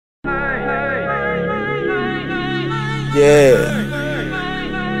Yeah,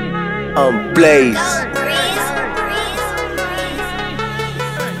 I'm Blaze.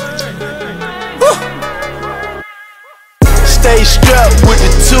 Stay strapped with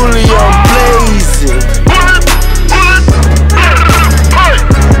the Thule, I'm blazing.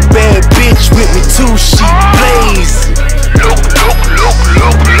 Bad bitch with me too, she blazing.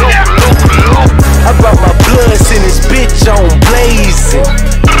 I brought my bloods in this bitch, I'm blazing.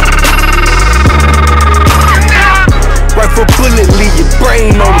 Rifle bullet, leave your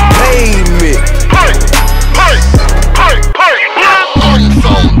brain on the pavement.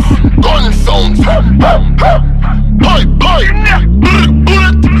 Gun sounds,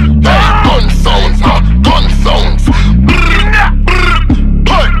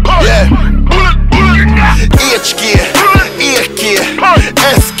 yeah. H gear, A gear,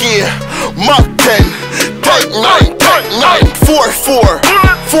 S gear, Mach 10, Type 9, 4-4,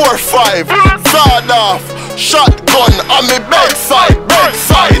 4-5, sawed off, shotgun on me bedside,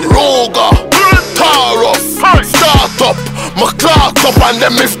 Roga, Taurus, start up, my clock up and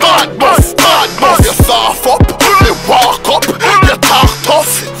then me start bust, you soft up, me walk up, you talk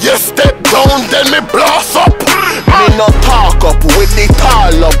tough, you step down then me blast up, me no talk up with the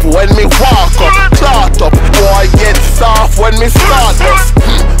tall up, when me walk up, clot up, boy get soft when me start bust,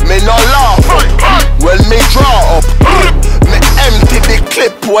 me no laugh up, when me draw up, me empty the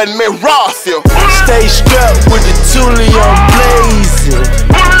clip when me ross you. Stay strapped with the Thule, I'm blazing.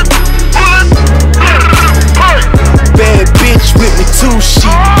 Bad bitch with me too, she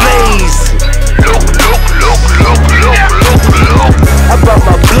blazing. I brought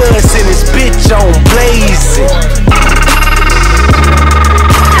my bloods in this bitch, I'm blazing.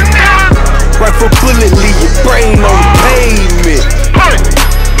 Rifle bullet, leave your brain on the pavement.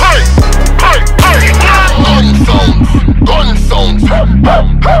 Gun sounds,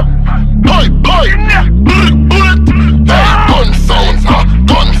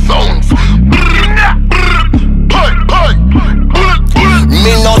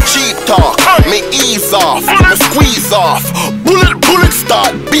 me no cheat talk, me ease off, me squeeze off, bullet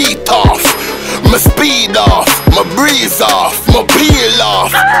start beat off, me speed off, me breeze off, me peel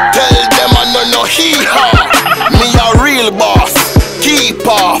off, tell them I no hee-haw, me a real boss, keep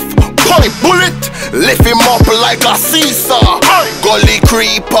off, point bullet, lift him up like a seesaw, gully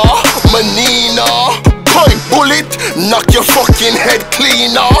creeper, Menina, point bullet, knock your fucking head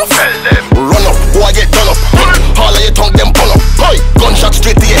clean off, run up, boy get done up, all of your tongue them pull up, gunshot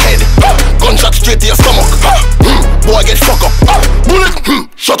straight to your head, gunshot straight to your stomach, boy get fuck up, bullet,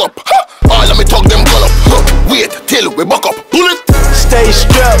 shut up, all of me tongue them gun up, wait till we buck up.